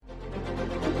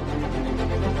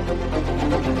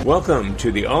Welcome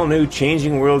to the all-new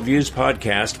Changing Worldviews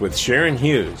podcast with Sharon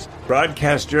Hughes,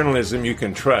 broadcast journalism you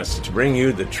can trust to bring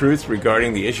you the truth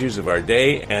regarding the issues of our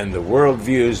day and the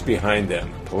worldviews behind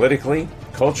them, politically,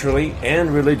 culturally,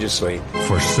 and religiously.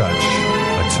 For such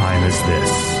a time as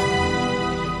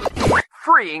this.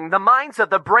 Freeing the minds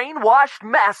of the brainwashed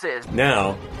masses.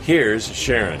 Now, here's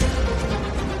Sharon.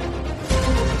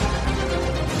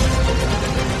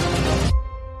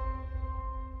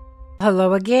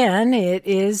 Hello again. It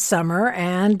is summer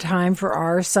and time for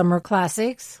our summer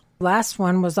classics. Last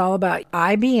one was all about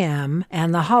IBM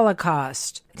and the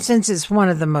Holocaust. Since it's one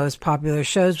of the most popular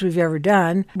shows we've ever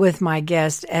done with my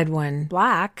guest Edwin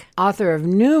Black, author of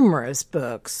numerous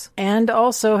books, and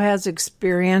also has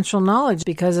experiential knowledge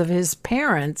because of his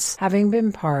parents having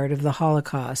been part of the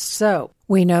Holocaust. So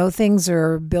we know things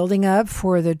are building up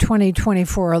for the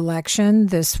 2024 election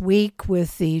this week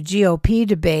with the GOP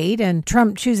debate and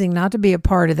Trump choosing not to be a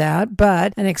part of that,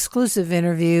 but an exclusive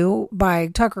interview by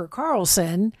Tucker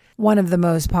Carlson, one of the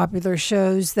most popular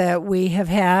shows that we have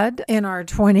had in our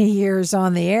 20 years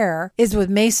on the air, is with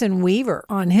Mason Weaver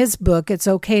on his book, It's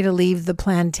Okay to Leave the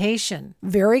Plantation.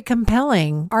 Very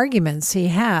compelling arguments he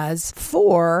has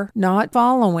for not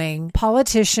following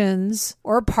politicians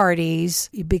or parties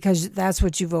because that's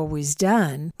what you've always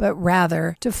done, but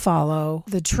rather to follow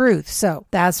the truth. So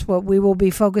that's what we will be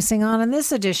focusing on in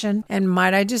this edition. And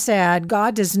might I just add,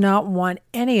 God does not want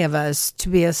any of us to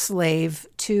be a slave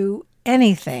to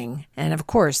anything. And of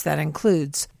course, that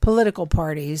includes political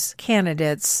parties,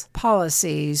 candidates,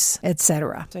 policies,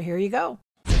 etc. So here you go.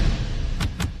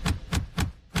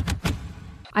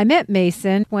 I met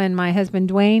Mason when my husband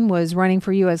Dwayne was running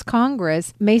for U.S.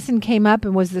 Congress. Mason came up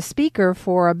and was the speaker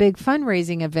for a big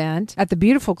fundraising event at the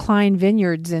beautiful Klein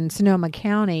Vineyards in Sonoma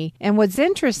County. And what's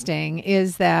interesting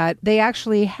is that they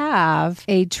actually have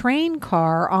a train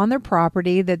car on their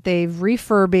property that they've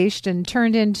refurbished and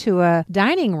turned into a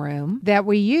dining room that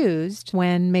we used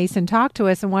when Mason talked to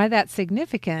us. And why that's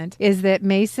significant is that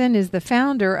Mason is the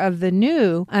founder of the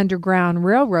new Underground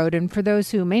Railroad. And for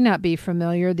those who may not be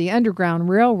familiar, the Underground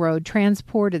Railroad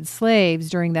transported slaves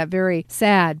during that very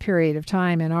sad period of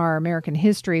time in our American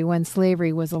history when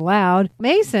slavery was allowed.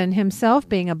 Mason, himself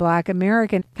being a Black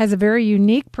American, has a very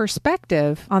unique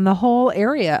perspective on the whole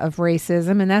area of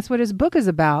racism, and that's what his book is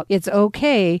about. It's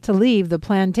okay to leave the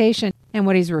plantation. And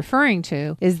what he's referring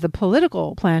to is the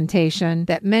political plantation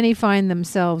that many find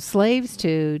themselves slaves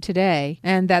to today,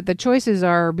 and that the choices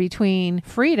are between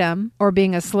freedom or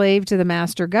being a slave to the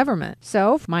master government.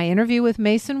 So, my interview with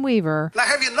Mason Weaver. Now,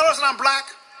 have you noticed that I'm Black?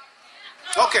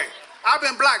 Okay, I've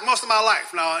been Black most of my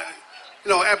life.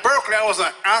 Now, at Berkeley, I was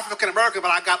an African American,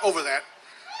 but I got over that.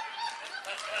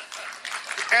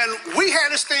 And we had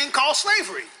this thing called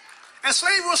slavery. And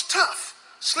slavery was tough.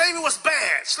 Slavery was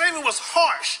bad. Slavery was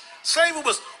harsh. Slavery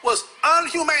was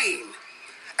unhumane.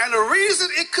 And the reason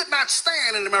it could not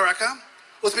stand in America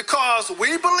was because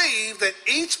we believed that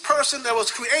each person that was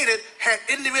created had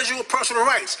individual personal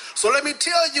rights. So let me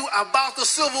tell you about the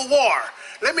Civil War.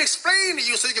 Let me explain to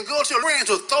you so you can go to your friends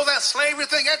who throw that slavery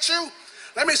thing at you.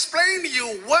 Let me explain to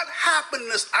you what happened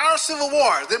in our Civil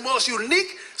War, the most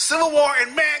unique Civil War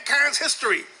in mankind's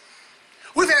history.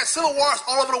 We've had civil wars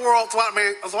all over the world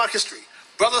throughout history.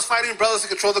 Brothers fighting brothers to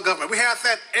control the government. We have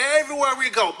that everywhere we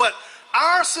go. But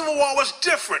our Civil War was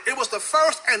different. It was the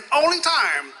first and only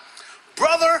time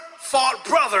brother fought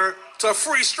brother to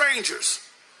free strangers.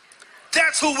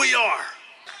 That's who we are.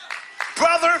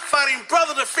 Brother fighting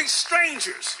brother to free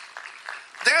strangers.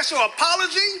 That's your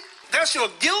apology. That's your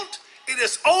guilt. It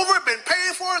is over. Been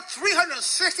paid for.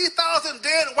 360,000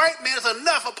 dead white men is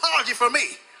enough apology for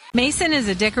me. Mason is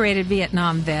a decorated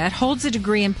Vietnam vet, holds a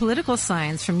degree in political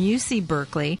science from UC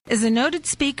Berkeley, is a noted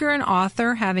speaker and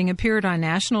author, having appeared on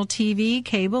national TV,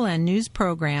 cable, and news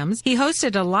programs. He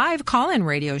hosted a live call-in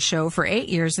radio show for 8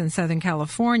 years in Southern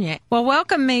California. Well,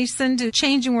 welcome, Mason, to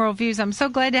Changing Worldviews. I'm so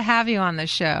glad to have you on the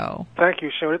show. Thank you,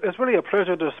 Sharon. It's really a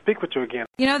pleasure to speak with you again.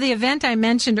 You know, the event I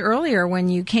mentioned earlier when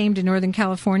you came to Northern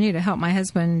California to help my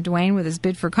husband Dwayne with his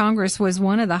bid for Congress was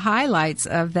one of the highlights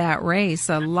of that race.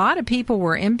 A lot of people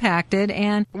were impacted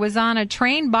and was on a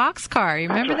train boxcar. You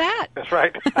remember that? That's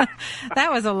right.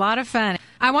 That was a lot of fun.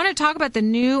 I want to talk about the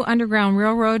new Underground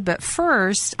Railroad, but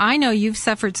first, I know you've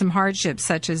suffered some hardships,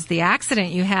 such as the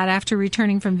accident you had after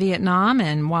returning from Vietnam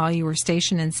and while you were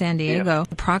stationed in San Diego. Yes.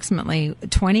 Approximately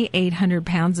 2,800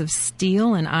 pounds of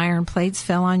steel and iron plates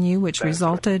fell on you, which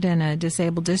resulted in a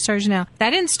disabled discharge. Now, that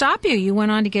didn't stop you. You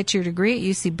went on to get your degree at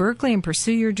UC Berkeley and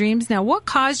pursue your dreams. Now, what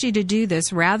caused you to do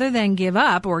this rather than give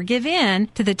up or give in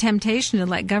to the temptation to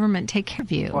let government take care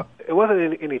of you? Well, it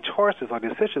wasn't any choices or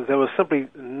decisions. There was simply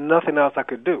nothing else I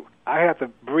could do. I had to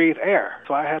breathe air,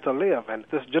 so I had to live. And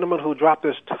this gentleman who dropped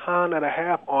this 1.5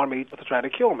 tons on me to try to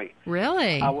kill me.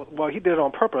 Really? Well, he did it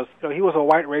on purpose. He was a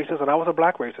white racist and I was a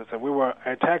black racist, and we were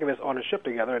antagonists on the ship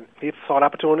together. And he saw an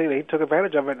opportunity and he took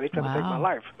advantage of it, and he tried to take my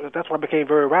life. That's when I became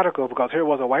very radical, because here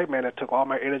was a white man that took all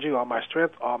my energy, all my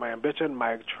strength, all my ambition,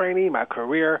 my training, my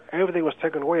career. Everything was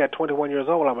taken away at 21 years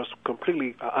old. I was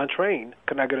completely untrained,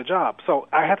 could not get a job. So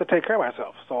I had to take care of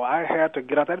myself. So I had to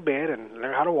get out that bed and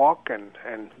learn how to walk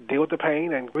and deal with the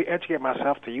pain and re-educate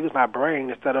myself to use my brain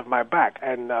instead of my back.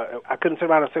 And I couldn't sit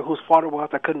around and say whose fault it was.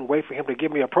 I couldn't wait for him to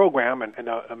give me a program and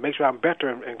make sure I'm better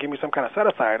and give me some kind of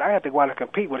set-aside. I had to go out and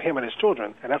compete with him and his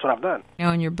children, and that's what I've done.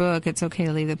 In your book, It's Okay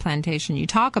to Leave the Plantation, you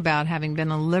talk about having been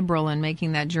a liberal and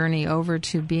making that journey over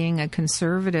to being a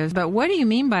conservative. But what do you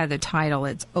mean by the title,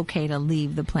 It's Okay to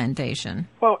Leave the Plantation?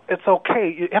 Well, it's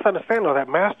okay. You have to understand, though, that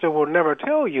master will never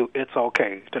tell you it's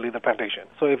okay to leave the plantation.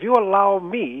 So if you allow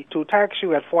me to tax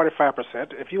you at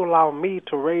 45%, if you allow me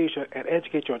to raise and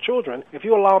educate your children, if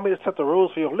you allow me to set the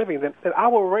rules for your living, then I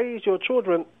will raise your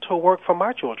children to work for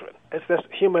my children. It's just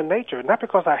human nature, not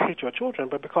because I hate your children,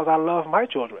 but because I love my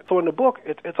children. So in the book,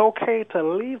 it's okay to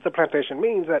leave the plantation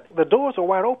means that the doors are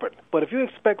wide open. But if you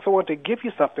expect someone to give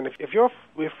you something, if your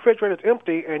refrigerator is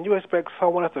empty and you expect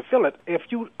someone else to fill it, if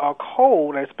you are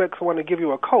cold and expect someone to give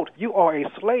you a coat, you are a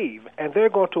slave, and they're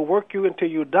going to work you until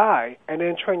you die and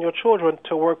then train your children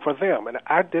to work for them. And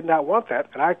I did not want that.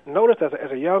 And I noticed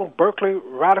as a young Berkeley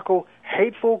radical,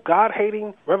 hateful,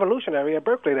 God-hating revolutionary at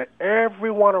Berkeley that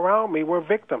everyone around me were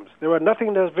victims. There was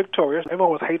nothing that was victorious.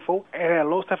 Everyone was hateful and had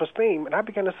low self-esteem. And I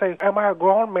began to say, am I a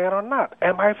grown man or not?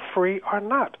 Am I free or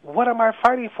not? What am I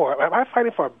fighting for? Am I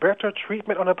fighting for better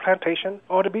treatment on the plantation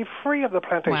or to be free of the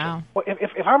plantation? Wow. Well,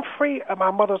 if I'm free of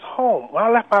my mother's home, when I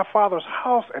left my father's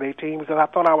house at 18 because I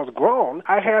thought I was grown,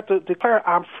 I had to declare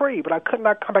I'm free, but I could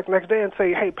not come back the next day and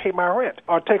say, hey, pay my rent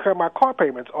or take care of my car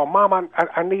payments or, Mom,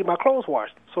 I need my clothes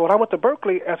washed. So when I went to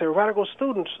Berkeley as a radical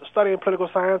student studying political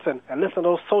science and listening to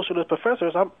those socialist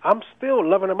professors, I'm still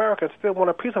loving America and still want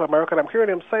a piece of America. And I'm hearing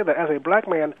them say that as a black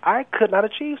man, I could not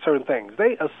achieve certain things.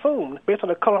 They assumed, based on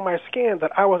the color of my skin,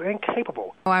 that I was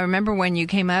incapable. Oh, I remember when you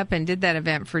came up and did that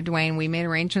event for Dwayne, we made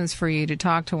arrangements for you to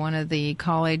talk to one of the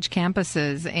college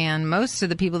campuses. And most of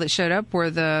the people that showed up were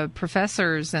the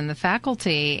professors and the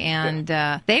faculty. And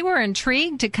they were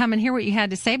intrigued to come and hear what you had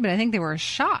to say, but I think they were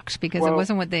shocked because it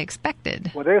wasn't what they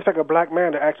expected. Well, they expect a black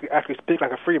man to actually speak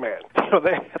like a free man.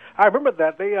 I remember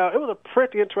that. It was a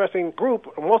pretty interesting group.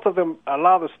 Most of them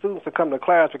allowed the students to come to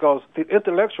class because the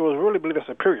intellectuals really believe they're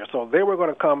superior. So they were going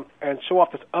to come and show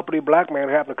off this uppity black man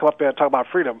who happened to come up there and talk about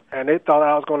freedom. And they thought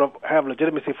I was going to have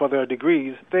legitimacy for their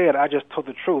degrees. Instead, I just told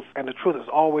the truth, and the truth is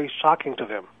always shocking to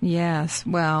them. Yes.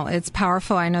 Well, it's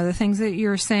powerful. I know the things that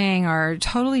you're saying are a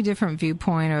totally different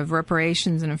viewpoint of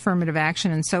reparations and affirmative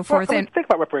action and so forth. Well, and think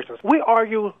about reparations. We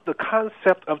argue the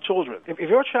concept of children. If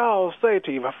your child say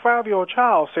to you, if a 5-year-old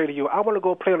child say to you, I want to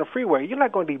go play on the freeway, you're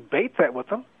not going to debate that with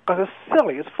them because it's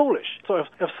silly, it's foolish. So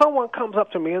if someone comes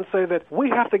up to me and say that we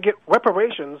have to get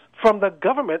reparations from the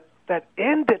government that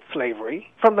ended slavery,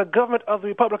 from the government of the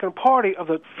Republican Party, of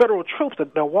the federal troops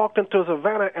that walked into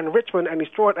Savannah and Richmond and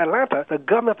destroyed Atlanta, the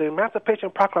government of the Emancipation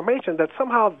Proclamation, that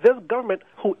somehow this government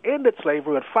who ended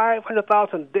slavery with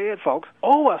 500,000 dead folks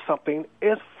owe us something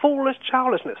is foolish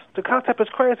childishness. The concept is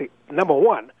crazy. Number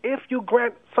one, if you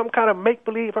grant some kind of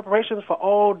make-believe reparations for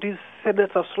all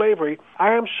descendants of slavery,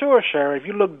 I am sure, Sharon, if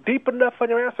you look deep enough on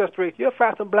your ancestry, you'll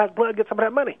find some black blood get some of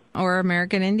that money. Or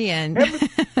American Indian.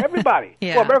 Everybody.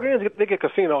 Yeah. Well, American Indians, they get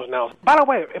casinos now. By the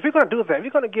way, if you're going to do that, if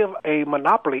you're going to give a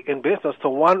monopoly in business to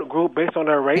one group based on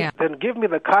their race, then give me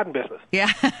the cotton business.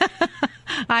 Yeah.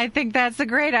 I think that's a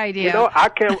great idea. You know, I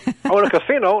can't own a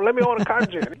casino. Let me own a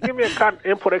cotton gin. Give me a cotton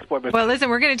import-export business. Well, listen,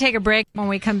 we're going to take a break. When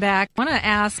we come back, I want to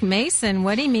ask Mason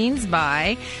what he means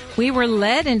by we were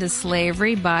led into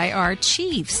slavery by our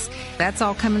chiefs. That's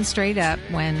all coming straight up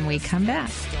when we come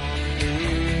back.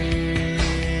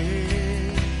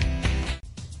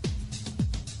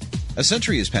 A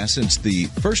century has passed since the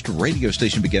first radio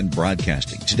station began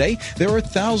broadcasting. Today, there are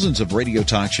thousands of radio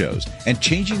talk shows, and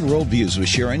Changing Worldviews with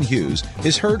Sharon Hughes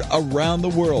is heard around the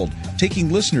world,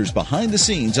 taking listeners behind the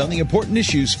scenes on the important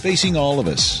issues facing all of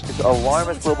us.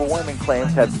 Alarmist global warming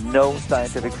claims have no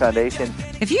scientific foundation.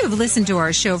 If you have listened to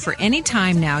our show for any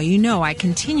time now, you know I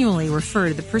continually refer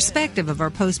to the perspective of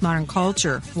our postmodern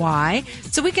culture. Why?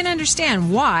 So we can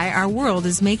understand why our world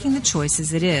is making the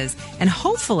choices it is, and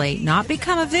hopefully not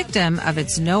become a victim of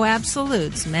its no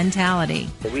absolutes mentality.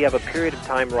 We have a period of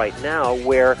time right now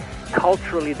where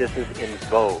culturally this is in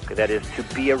vogue, that is to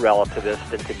be a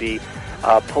relativist and to be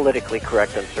politically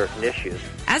correct on certain issues.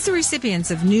 As the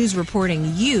recipients of news reporting,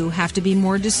 you have to be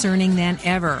more discerning than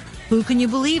ever. Who can you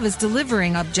believe is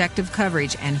delivering objective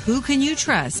coverage, and who can you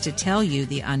trust to tell you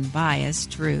the unbiased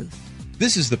truth?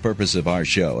 This is the purpose of our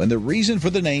show and the reason for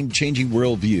the name Changing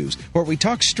Worldviews, where we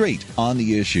talk straight on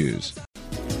the issues.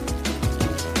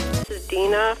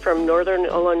 Dina from Northern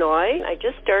Illinois. I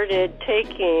just started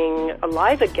taking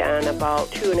Alive again about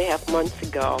 2.5 months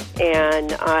ago,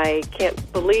 and I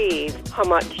can't believe how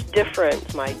much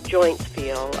difference my joints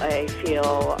feel. I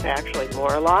feel actually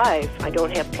more alive. I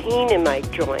don't have pain in my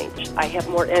joints. I have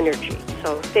more energy.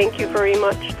 So thank you very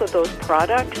much for those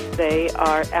products. They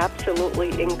are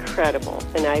absolutely incredible,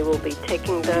 and I will be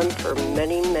taking them for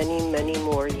many, many, many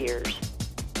more years.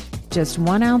 Just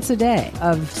 1 ounce a day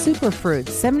of superfruit,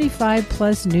 75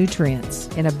 plus nutrients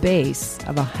in a base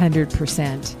of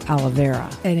 100% aloe vera.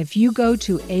 And if you go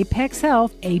to Apex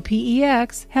Health,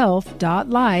 APEX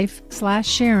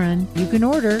health.life/Sharon, you can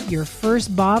order your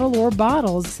first bottle or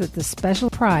bottles at the special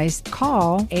price.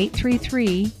 Call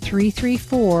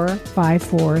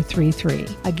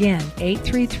 833-334-5433. Again,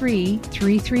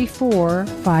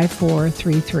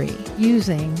 833-334-5433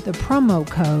 using the promo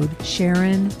code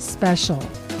Sharon Special.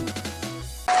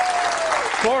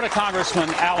 Florida Congressman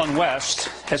Allen West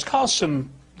has caused some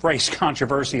race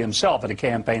controversy himself at a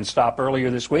campaign stop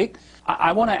earlier this week.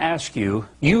 I want to ask you,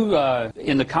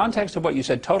 in the context of what you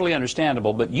said, totally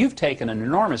understandable, but you've taken an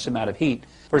enormous amount of heat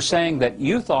for saying that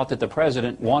you thought that the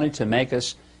president wanted to make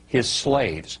us his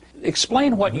slaves.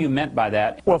 Explain what you meant by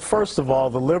that. Well, first of all,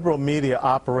 the liberal media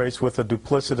operates with a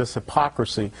duplicitous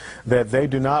hypocrisy that they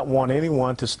do not want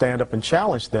anyone to stand up and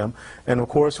challenge them. And, of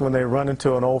course, when they run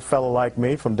into an old fellow like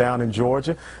me from down in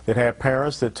Georgia that had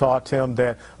parents that taught him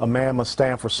that a man must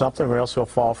stand for something or else he'll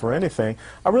fall for anything,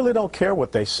 I really don't care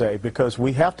what they say, because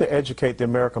we have to educate the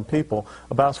American people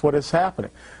about what is happening.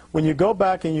 When you go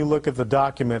back and you look at the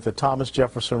document that Thomas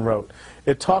Jefferson wrote,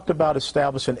 it talked about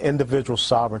establishing individual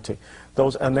sovereignty,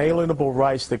 those unalienable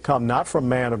rights that come not from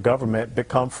man or government, but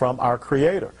come from our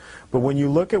Creator. But when you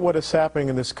look at what is happening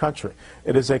in this country,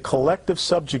 it is a collective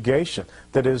subjugation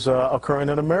that is occurring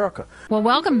in America. Well,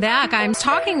 welcome back. I'm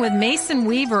talking with Mason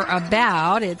Weaver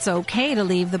about it's okay to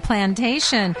leave the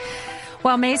plantation.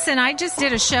 Well, Mason, I just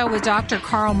did a show with Dr.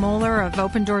 Carl Moeller of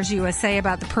Open Doors USA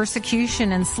about the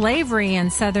persecution and slavery in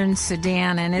southern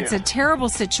Sudan, and it's a terrible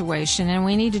situation, and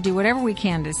we need to do whatever we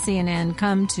can to see an end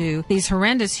come to these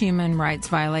horrendous human rights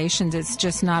violations. It's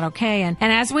just not okay. And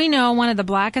as we know, one of the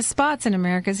blackest spots in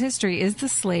America's history is the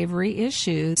slavery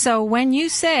issue. So when you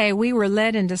say we were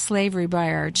led into slavery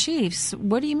by our chiefs,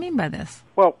 what do you mean by this?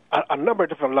 Well, a number of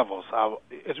different levels.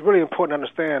 It's really important to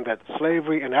understand that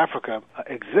slavery in Africa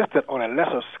existed on a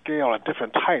lesser scale, a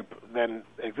different type than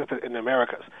existed in the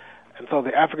Americas. And so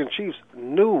the African chiefs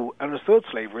understood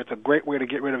slavery. It's a great way to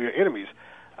get rid of your enemies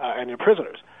and your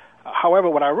prisoners. However,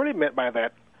 what I really meant by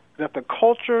that is that the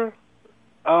culture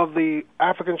of the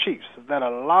African chiefs that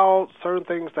allowed certain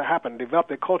things to happen developed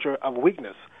a culture of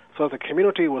weakness. So the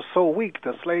community was so weak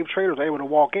that slave traders were able to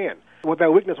walk in. What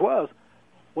that weakness was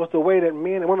the way that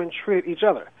men and women treated each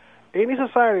other. Any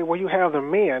society where you have the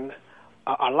men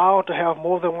allowed to have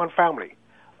more than one family,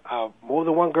 more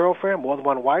than one girlfriend, more than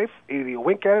one wife, either you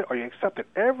wink at it or you accept it.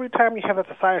 Every time you have that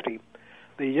society,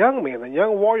 the young men, the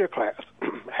young warrior class,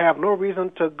 have no reason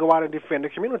to go out and defend the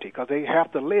community because they have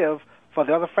to live for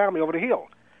the other family over the hill.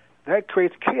 That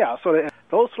creates chaos. So that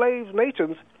those slave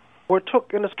nations were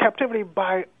took into captivity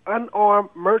by unarmed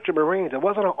merchant marines. It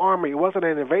wasn't an army. It wasn't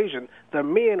an invasion. The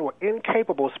men were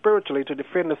incapable spiritually to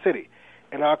defend the city.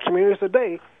 In our communities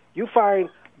today, you find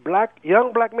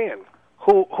young black men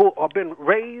who have been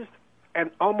raised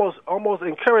and almost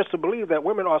encouraged to believe that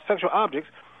women are sexual objects,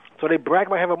 so they brag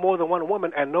about having more than one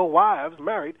woman and no wives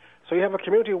married. So you have a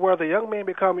community where the young men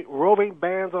become roving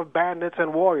bands of bandits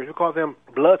and warriors. We call them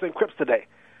Bloods and Crips today.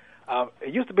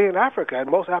 It used to be in Africa and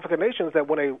most African nations that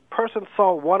when a person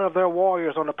saw one of their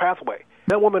warriors on the pathway,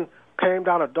 that woman came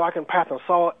down a darkened path and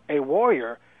saw a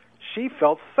warrior, she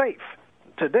felt safe.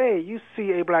 Today, you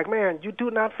see a black man, you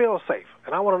do not feel safe,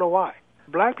 and I want to know why.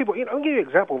 Black people, I'll give you an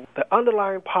example. The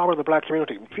underlying power of the black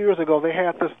community. A few years ago, they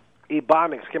had this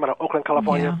Ebonics came out of Oakland,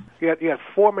 California. Yeah. You had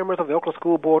 4 members of the Oakland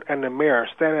School Board and the mayor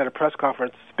standing at a press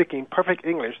conference speaking perfect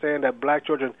English, saying that black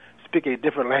children speak a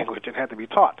different language and had to be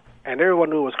taught. And everyone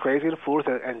knew it was crazy and foolish,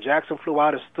 and Jackson flew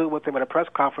out and stood with them at a press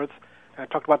conference and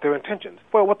talked about their intentions.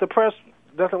 Well, what the press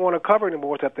doesn't want to cover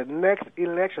anymore is that the next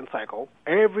election cycle,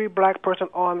 every black person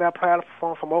on that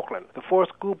platform from Oakland, the 4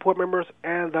 school board members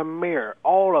and the mayor,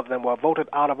 all of them were voted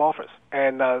out of office.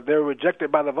 And they're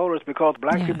rejected by the voters because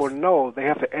black people know they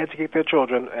have to educate their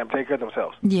children and take care of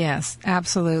themselves. Yes,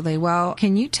 absolutely. Well,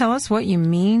 can you tell us what you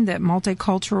mean that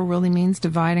multicultural really means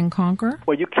divide and conquer?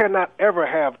 Well, you cannot ever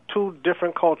have 2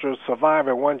 different cultures survive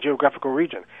in one geographical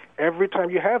region. Every time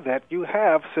you have that, you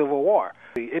have civil war.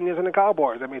 The Indians and the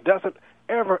Cowboys, I mean, it doesn't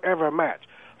ever match.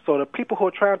 So the people who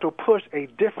are trying to push a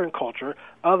different culture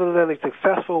other than a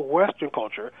successful Western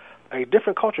culture, a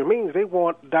different culture means they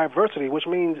want diversity, which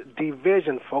means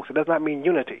division, folks. It does not mean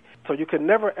unity. So you can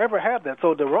never, ever have that.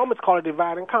 So the Romans call it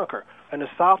divide and conquer. In the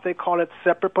South, they call it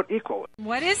separate but equal.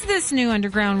 What is this new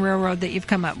Underground Railroad that you've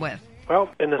come up with? Well,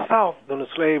 in the South, during the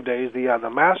slave days, the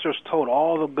masters told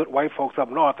all the good white folks up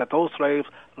north that those slaves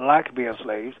like being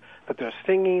slaves, that they're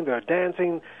singing, they're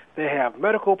dancing, they have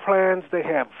medical plans, they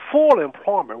have full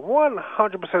employment,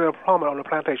 100% employment on the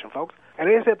plantation, folks. And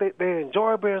they said they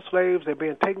enjoy being slaves, they're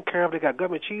being taken care of, they got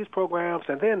government cheese programs,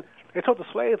 and then they told the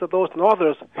slaves that those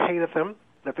northerners hated them,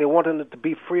 that they wanted them to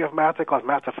be free of master because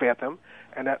master fed them,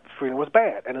 and that freedom was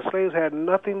bad. And the slaves had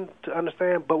nothing to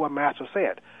understand but what master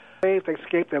said. Slaves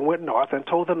escaped and went north and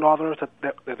told the northerners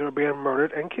that they were being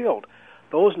murdered and killed.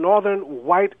 Those northern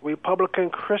white Republican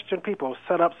Christian people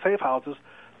set up safe houses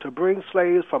to bring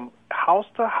slaves from house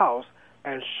to house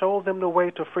and show them the way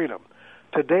to freedom.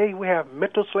 Today we have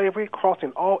mental slavery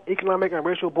crossing all economic and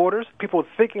racial borders, people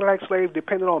thinking like slaves,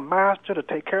 depending on master to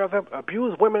take care of them,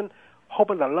 abuse women,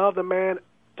 hoping to love the man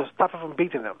to stop him from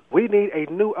beating them. We need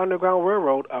a new Underground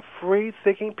Railroad of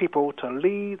free-thinking people to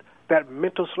lead that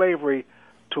mental slavery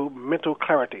to mental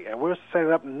clarity. And we're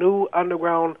setting up new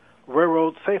Underground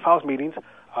Railroad safe house meetings.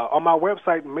 On my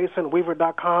website,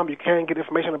 masonweaver.com, you can get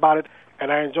information about it,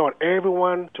 and I invite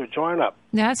everyone to join up.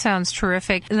 That sounds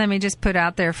terrific. Let me just put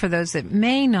out there for those that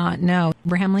may not know,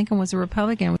 Abraham Lincoln was a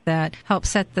Republican that helped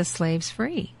set the slaves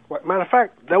free. Well, matter of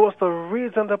fact, that was the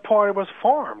reason the party was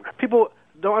formed. People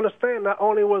don't understand, not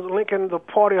only was Lincoln the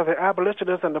party of the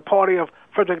abolitionists and the party of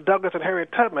Frederick Douglass and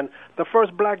Harriet Tubman, the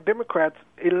first black Democrats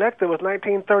elected was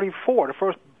 1934. The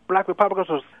first black Republicans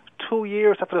was 2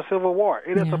 years after the Civil War.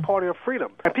 It is a party of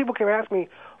freedom. And people can ask me,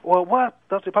 well, what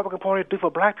does the Republican Party do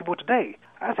for black people today?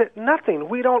 I said, nothing.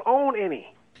 We don't own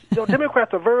any.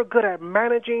 Democrats are very good at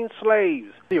managing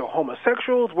slaves. Whether you're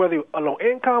homosexuals, whether you're low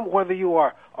income, whether you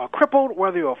are crippled,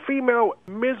 whether you're a female,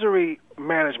 misery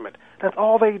management. That's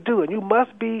all they do. And you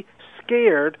must be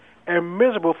scared and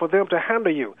miserable for them to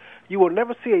handle you. You will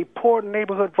never see a poor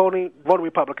neighborhood voting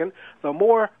Republican. The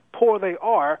more poor they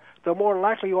are, the more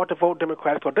likely you are to vote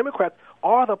Democrat. So Democrats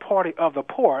are the party of the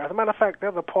poor. As a matter of fact,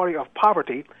 they're the party of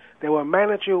poverty. They will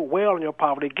manage you well in your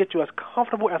poverty, get you as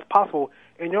comfortable as possible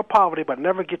in your poverty, but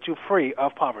never get you free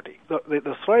of poverty.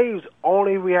 The slaves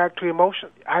only react to emotion.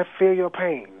 I feel your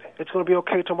pain. It's going to be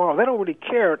okay tomorrow. They don't really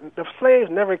care. The slaves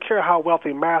never care how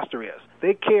wealthy master is.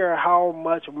 They care how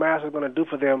much master is going to do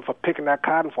for them for picking that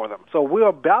cotton for them. So we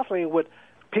are battling with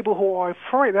people who are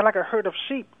afraid. They're like a herd of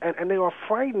sheep, and they are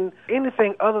frightened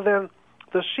anything other than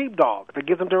the sheepdog that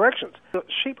gives them directions. The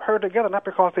sheep herd together not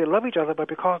because they love each other, but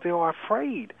because they are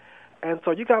afraid. And so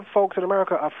you got folks in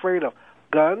America afraid of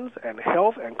guns and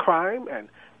health and crime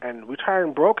and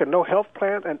retiring broke and no health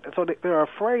plan, and so they're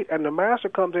afraid. And the master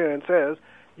comes in and says,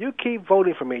 you keep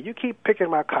voting for me, you keep picking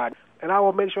my cotton, and I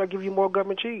will make sure I give you more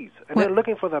government cheese. And they're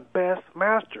looking for the best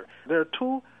master. There are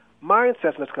two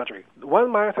mindsets in this country. One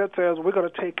mindset says we're going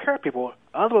to take care of people.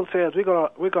 The other one says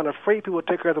we're going to free people to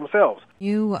take care of themselves.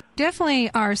 You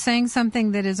definitely are saying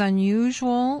something that is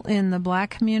unusual in the black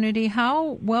community.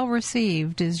 How well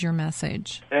received is your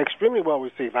message? Extremely well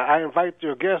received. I invite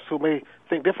your guests who may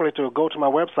think differently to go to my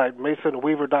website,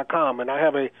 masonweaver.com, and I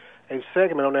have a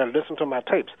segment on there. Listen to my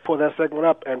tapes. Pull that segment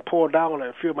up and pull down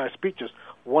a few of my speeches.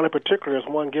 One in particular is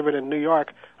one given in New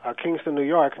York, Kingston, New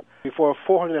York, before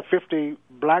 450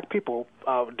 black people,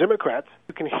 Democrats.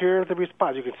 You can hear the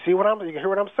response. You can see you can hear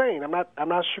what I'm saying. I'm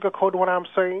not sugarcoating what I'm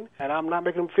saying, and I'm not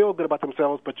making them feel good about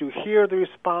themselves. But you hear the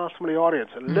response from the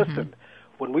audience. And listen,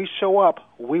 when we show up,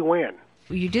 we win.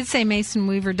 You did say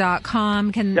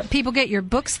masonweaver.com. Can people get your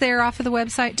books there off of the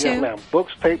website, too? Yes, ma'am.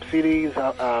 Books, tapes, CDs,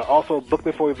 also book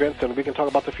me for events, and we can talk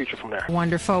about the future from there.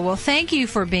 Wonderful. Well, thank you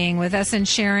for being with us and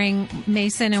sharing,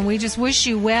 Mason, and we just wish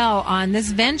you well on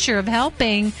this venture of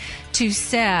helping to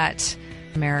set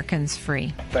Americans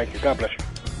free. Thank you. God bless you.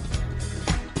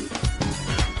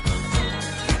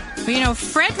 Well,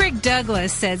 Frederick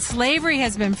Douglass said slavery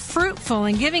has been fruitful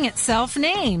in giving itself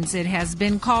names. It has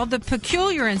been called the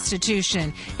peculiar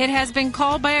institution. It has been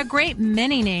called by a great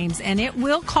many names, and it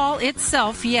will call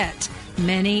itself yet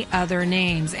many other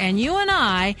names. And you and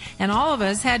I and all of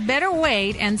us had better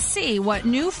wait and see what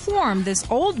new form this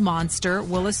old monster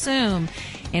will assume,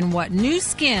 and what new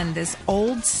skin this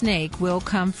old snake will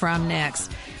come from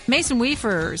next. Mason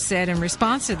Weaver said in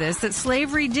response to this that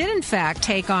slavery did in fact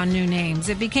take on new names.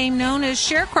 It became known as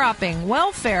sharecropping,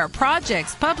 welfare,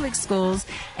 projects, public schools,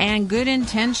 and good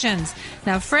intentions.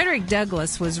 Now, Frederick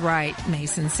Douglass was right,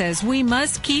 Mason says. We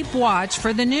must keep watch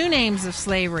for the new names of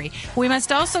slavery. We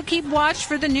must also keep watch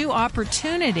for the new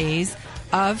opportunities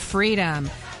of freedom.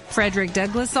 Frederick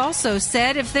Douglass also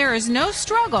said, if there is no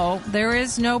struggle, there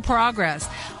is no progress.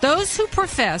 Those who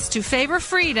profess to favor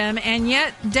freedom and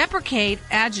yet deprecate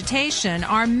agitation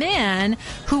are men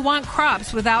who want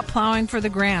crops without plowing for the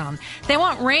ground. They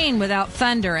want rain without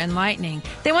thunder and lightning.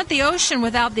 They want the ocean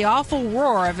without the awful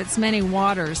roar of its many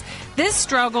waters. This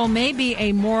struggle may be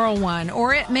a moral one,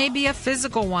 or it may be a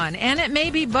physical one, and it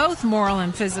may be both moral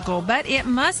and physical, but it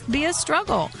must be a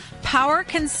struggle. Power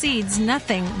concedes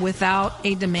nothing without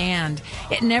a demand.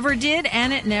 It never did,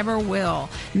 and it never will.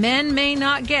 Men may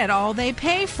not get all they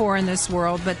pay for in this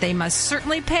world, but they must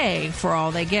certainly pay for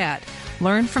all they get.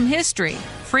 Learn from history.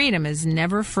 Freedom is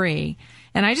never free.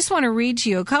 And I just want to read to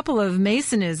you a couple of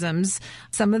Masonisms,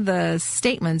 some of the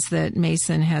statements that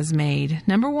Mason has made.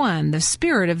 Number one, the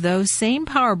spirit of those same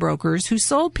power brokers who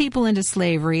sold people into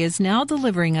slavery is now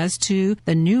delivering us to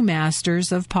the new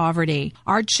masters of poverty.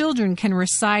 Our children can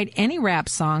recite any rap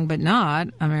song, but not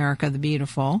America the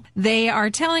Beautiful. They are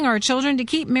telling our children to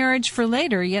keep marriage for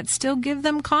later, yet still give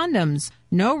them condoms.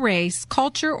 No race,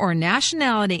 culture, or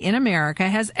nationality in America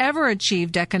has ever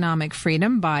achieved economic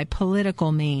freedom by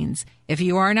political means. If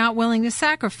you are not willing to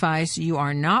sacrifice, you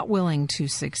are not willing to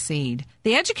succeed.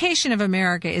 The education of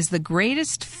America is the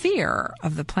greatest fear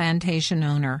of the plantation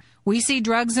owner. We see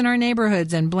drugs in our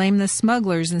neighborhoods and blame the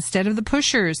smugglers instead of the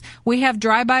pushers. We have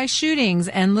drive-by shootings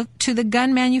and look to the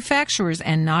gun manufacturers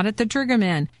and not at the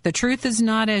triggermen. The truth is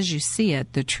not as you see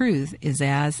it. The truth is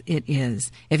as it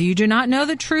is. If you do not know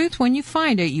the truth when you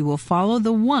find it, you will follow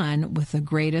the one with the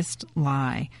greatest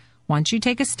lie. Once you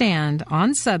take a stand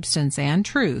on substance and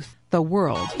truth, the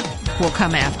world will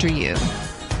come after you.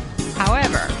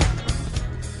 However,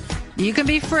 you can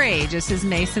be free, just as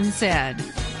Mason said.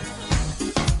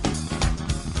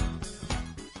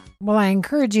 Well, I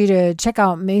encourage you to check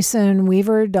out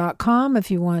masonweaver.com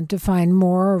if you want to find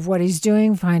more of what he's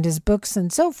doing, find his books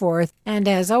and so forth. And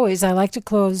as always, I like to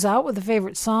close out with a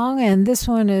favorite song, and this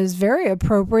one is very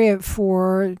appropriate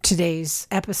for today's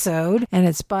episode, and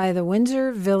it's by the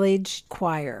Windsor Village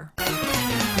Choir.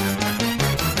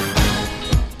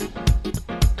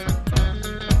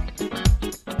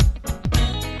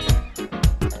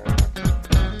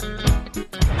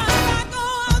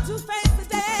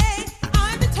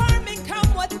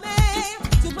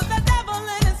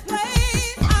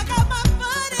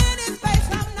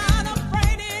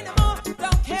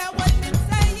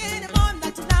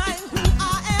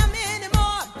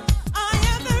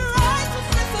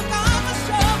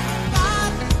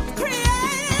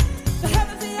 Created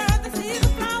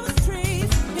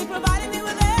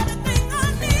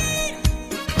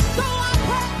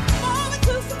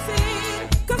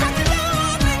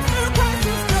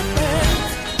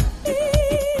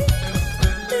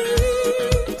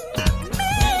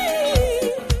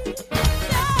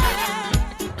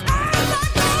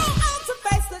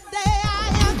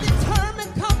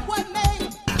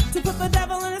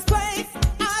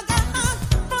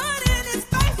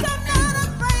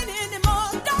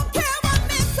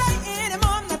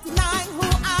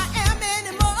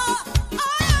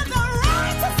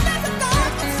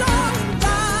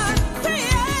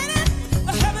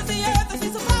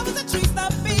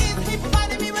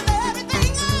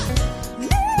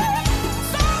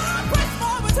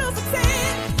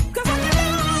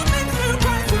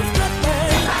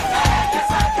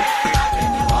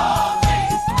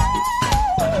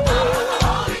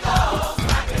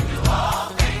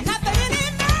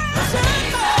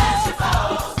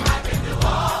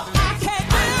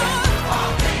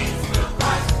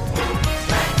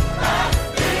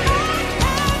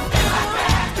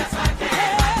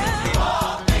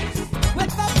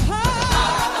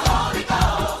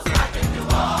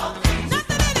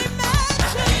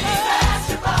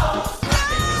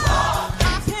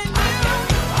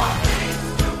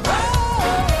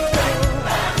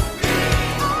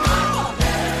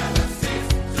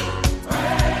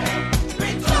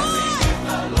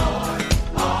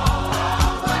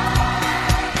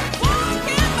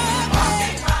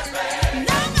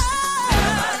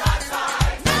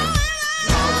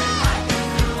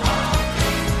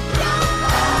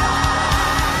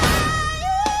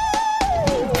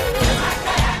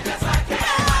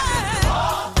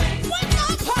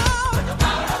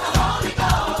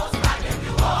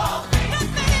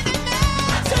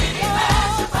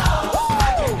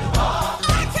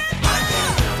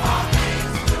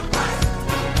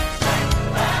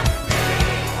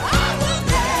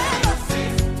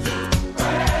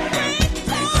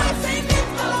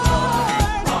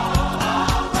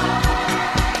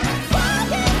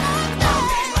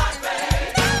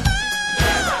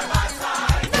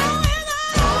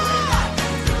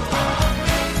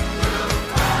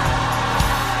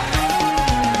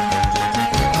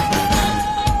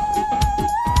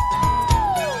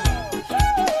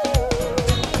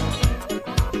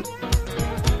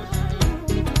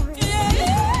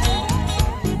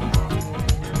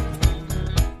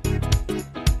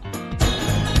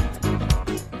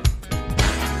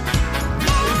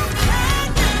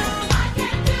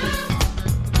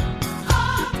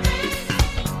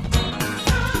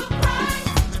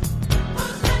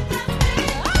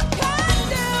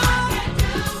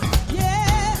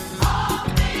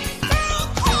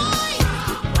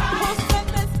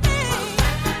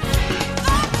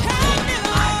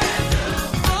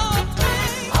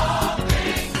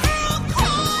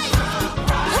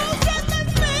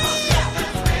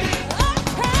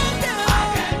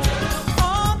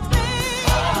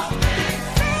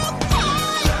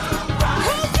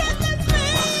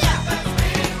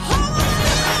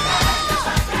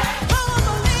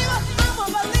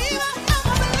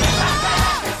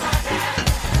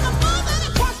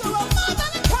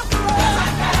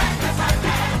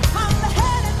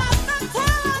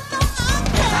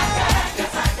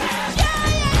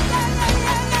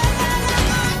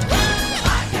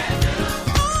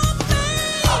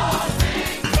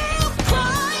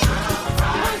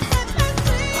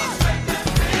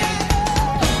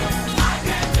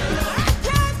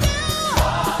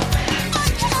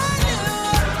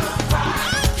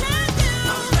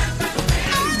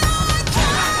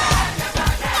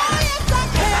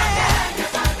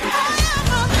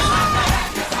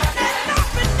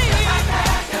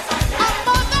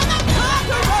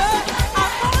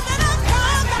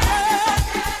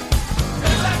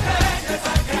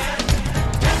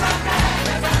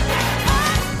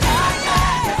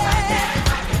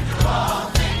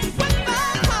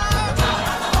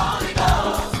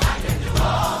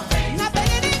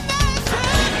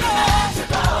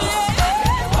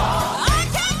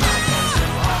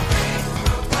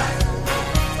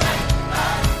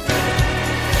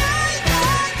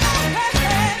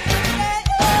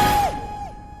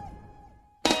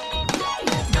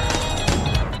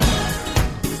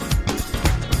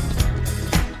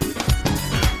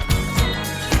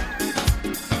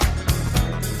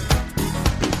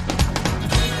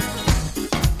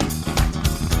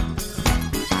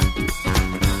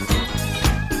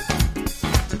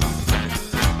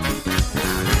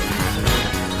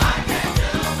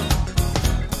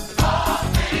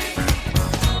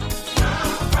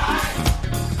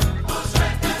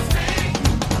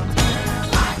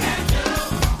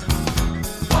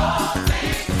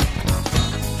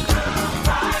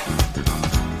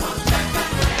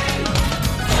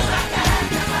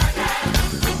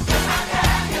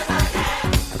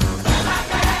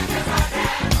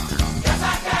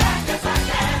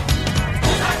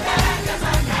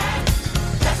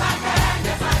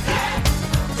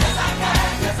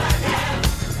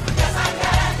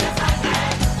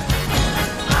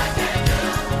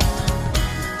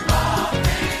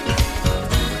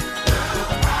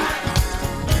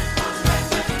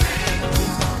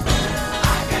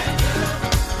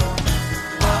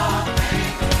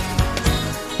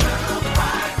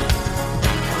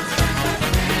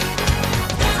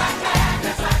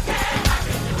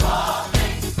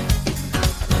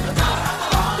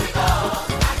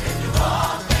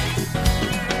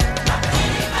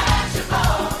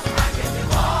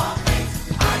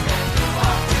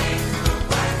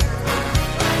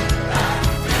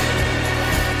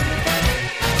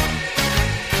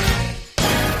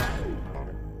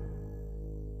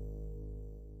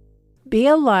Be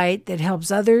a light that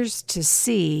helps others to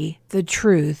see the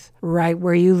truth right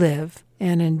where you live.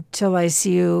 And until I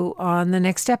see you on the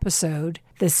next episode,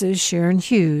 this is Sharon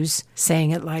Hughes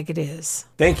saying it like it is.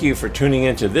 Thank you for tuning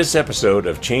in to this episode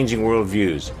of Changing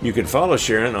Worldviews. You can follow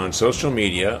Sharon on social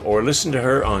media or listen to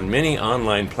her on many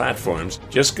online platforms.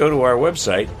 Just go to our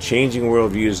website,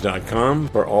 changingworldviews.com,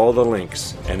 for all the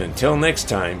links. And until next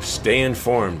time, stay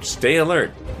informed, stay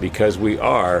alert, because we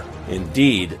are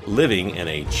indeed living in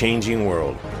a changing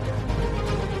world.